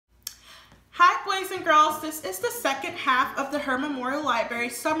boys and girls, this is the second half of the Her Memorial Library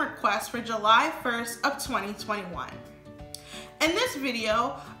Summer Quest for July 1st of 2021. In this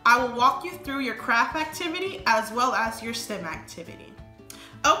video, I will walk you through your craft activity as well as your STEM activity.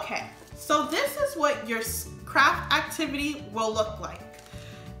 Okay, so this is what your craft activity will look like.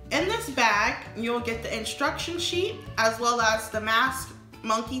 In this bag, you'll get the instruction sheet as well as the mask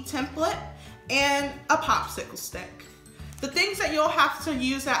monkey template and a popsicle stick. The things that you'll have to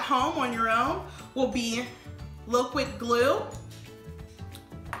use at home on your own will be liquid glue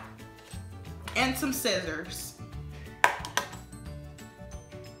and some scissors.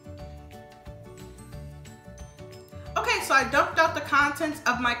 Okay, so I dumped out the contents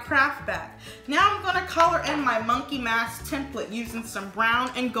of my craft bag. Now I'm going to color in my monkey mask template using some brown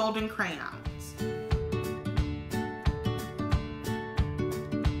and golden crayons.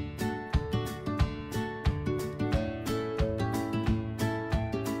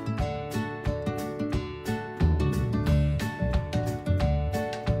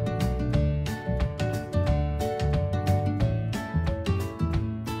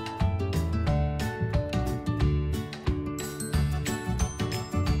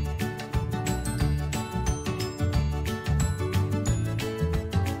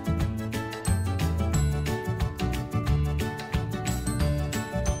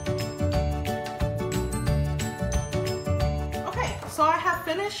 So I have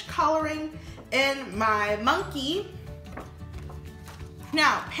finished coloring in my monkey.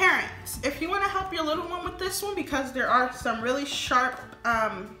 Now, parents, if you want to help your little one with this one, because there are some really sharp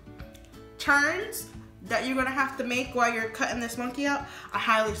turns that you're going to have to make while you're cutting this monkey out, I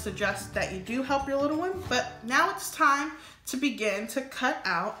highly suggest that you do help your little one. But now it's time to begin to cut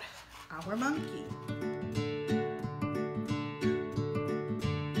out our monkey.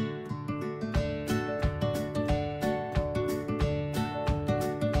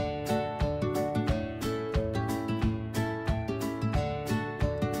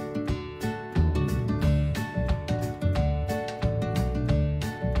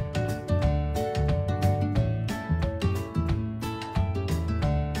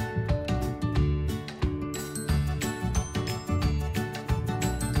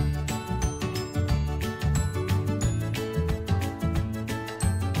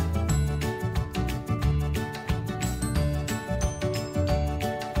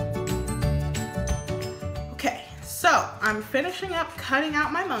 So I'm finishing up cutting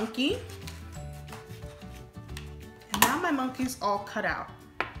out my monkey. And now my monkey's all cut out.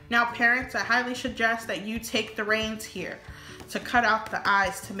 Now parents, I highly suggest that you take the reins here to cut out the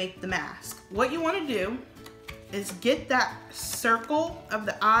eyes to make the mask. What you want to do is get that circle of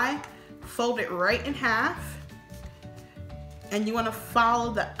the eye, fold it right in half, and you want to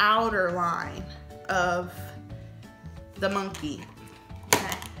follow the outer line of the monkey.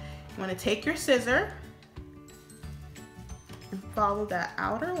 Okay. You want to take your scissor and follow that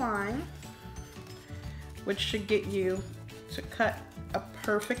outer line, which should get you to cut a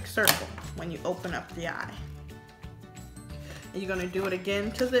perfect circle when you open up the eye. And you're gonna do it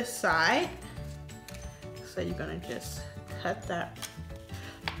again to this side. So you're gonna just cut that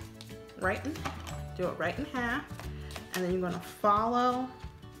do it right in half, and then you're gonna follow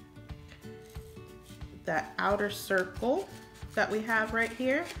that outer circle that we have right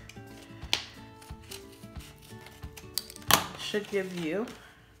here. Should give you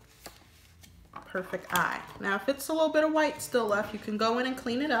a perfect eye. Now if it's a little bit of white still left, you can go in and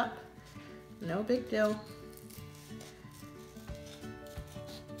clean it up. No big deal.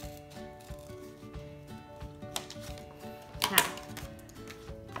 Now,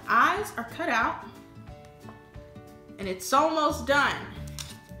 the eyes are cut out and it's almost done.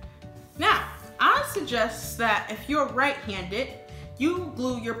 Now, I suggest that if you're right-handed, you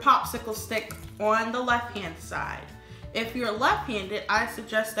glue your popsicle stick on the left-hand side. If you're left-handed, I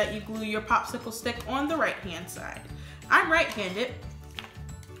suggest that you glue your popsicle stick on the right-hand side. I'm right-handed,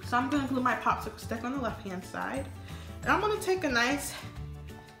 so I'm gonna glue my popsicle stick on the left-hand side. And I'm gonna take a nice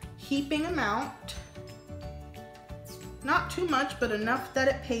heaping amount. Not too much, but enough that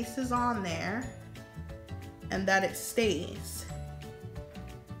it pastes on there and that it stays.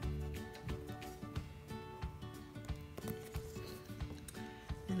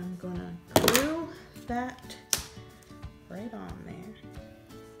 And I'm gonna glue that right on there.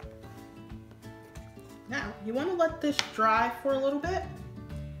 Now, you want to let this dry for a little bit,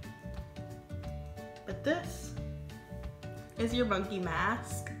 but this is your monkey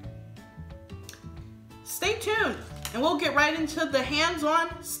mask. Stay tuned, and we'll get right into the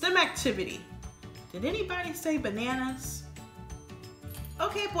hands-on STEM activity. Did anybody say bananas?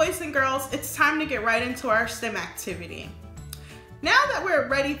 Okay, boys and girls, it's time to get right into our STEM activity. Now that we're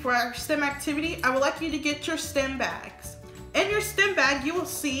ready for our STEM activity, I would like you to get your STEM bags. In your STEM bag, you will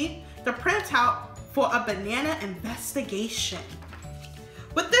see the printout for a banana investigation.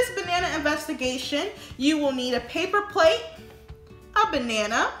 With this banana investigation, you will need a paper plate, a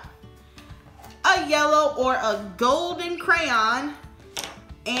banana, a yellow or a golden crayon,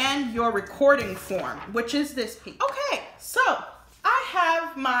 and your recording form, which is this piece. Okay, so I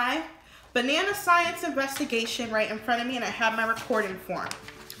have my banana science investigation right in front of me, and I have my recording form.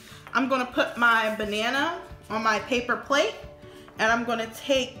 I'm gonna put my banana on my paper plate, and I'm gonna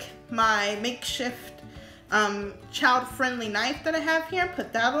take my makeshift child-friendly knife that I have here and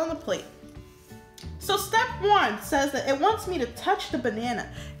put that on the plate. So step 1 says that it wants me to touch the banana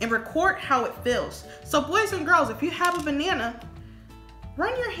and record how it feels. So boys and girls, if you have a banana,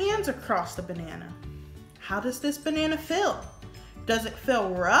 run your hands across the banana. How does this banana feel? Does it feel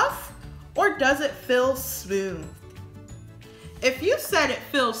rough or does it feel smooth? If you said it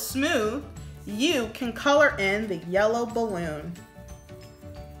feels smooth, you can color in the yellow balloon.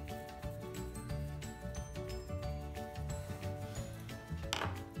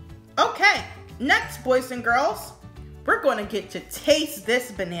 Okay, next boys and girls, we're going to get to taste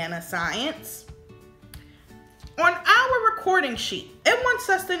this banana science. On our recording sheet, it wants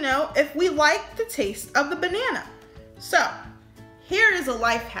us to know if we like the taste of the banana. So, here is a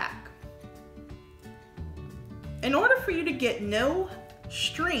life hack. In order for you to get no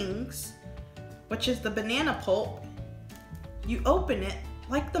strings, which is the banana pulp, you open it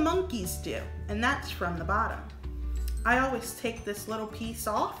like the monkeys do, and that's from the bottom. I always take this little piece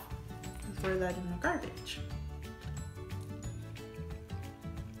off and throw that in the garbage.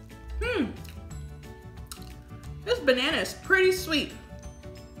 This banana is pretty sweet.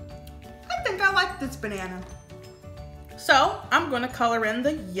 I think I like this banana. So I'm gonna color in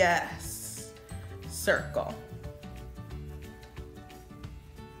the yes circle.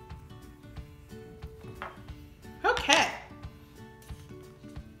 Okay.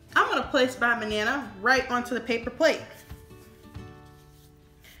 I'm gonna place my banana right onto the paper plate.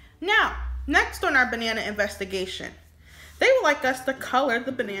 Now, next on our banana investigation, they would like us to color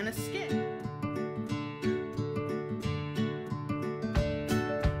the banana skin.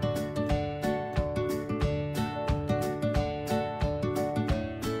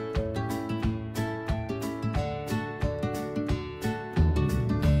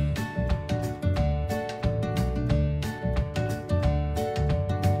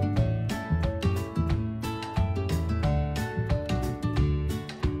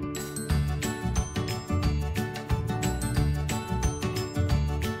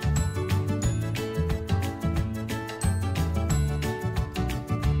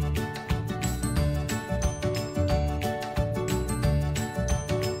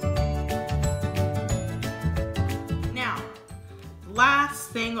 Last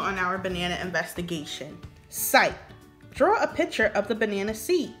thing on our banana investigation, sight. Draw a picture of the banana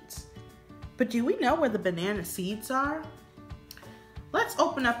seeds. But do we know where the banana seeds are? Let's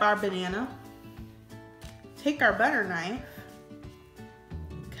open up our banana, take our butter knife,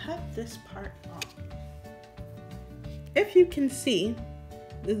 cut this part off. If you can see,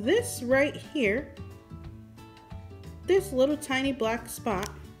 this right here, this little tiny black spot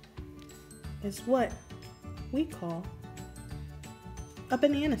is what we call a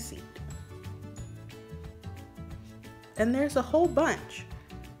banana seed. And there's a whole bunch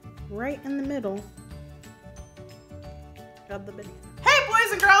right in the middle of the banana. Hey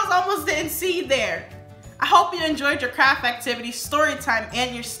boys and girls, almost didn't see you there. I hope you enjoyed your craft activity, story time,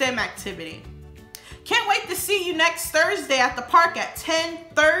 and your STEM activity. Can't wait to see you next Thursday at the park at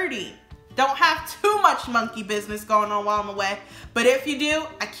 10:30. Don't have too much monkey business going on while I'm away, but if you do,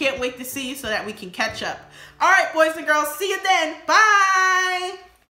 I can't wait to see you so that we can catch up. All right, boys and girls, see you then. Bye.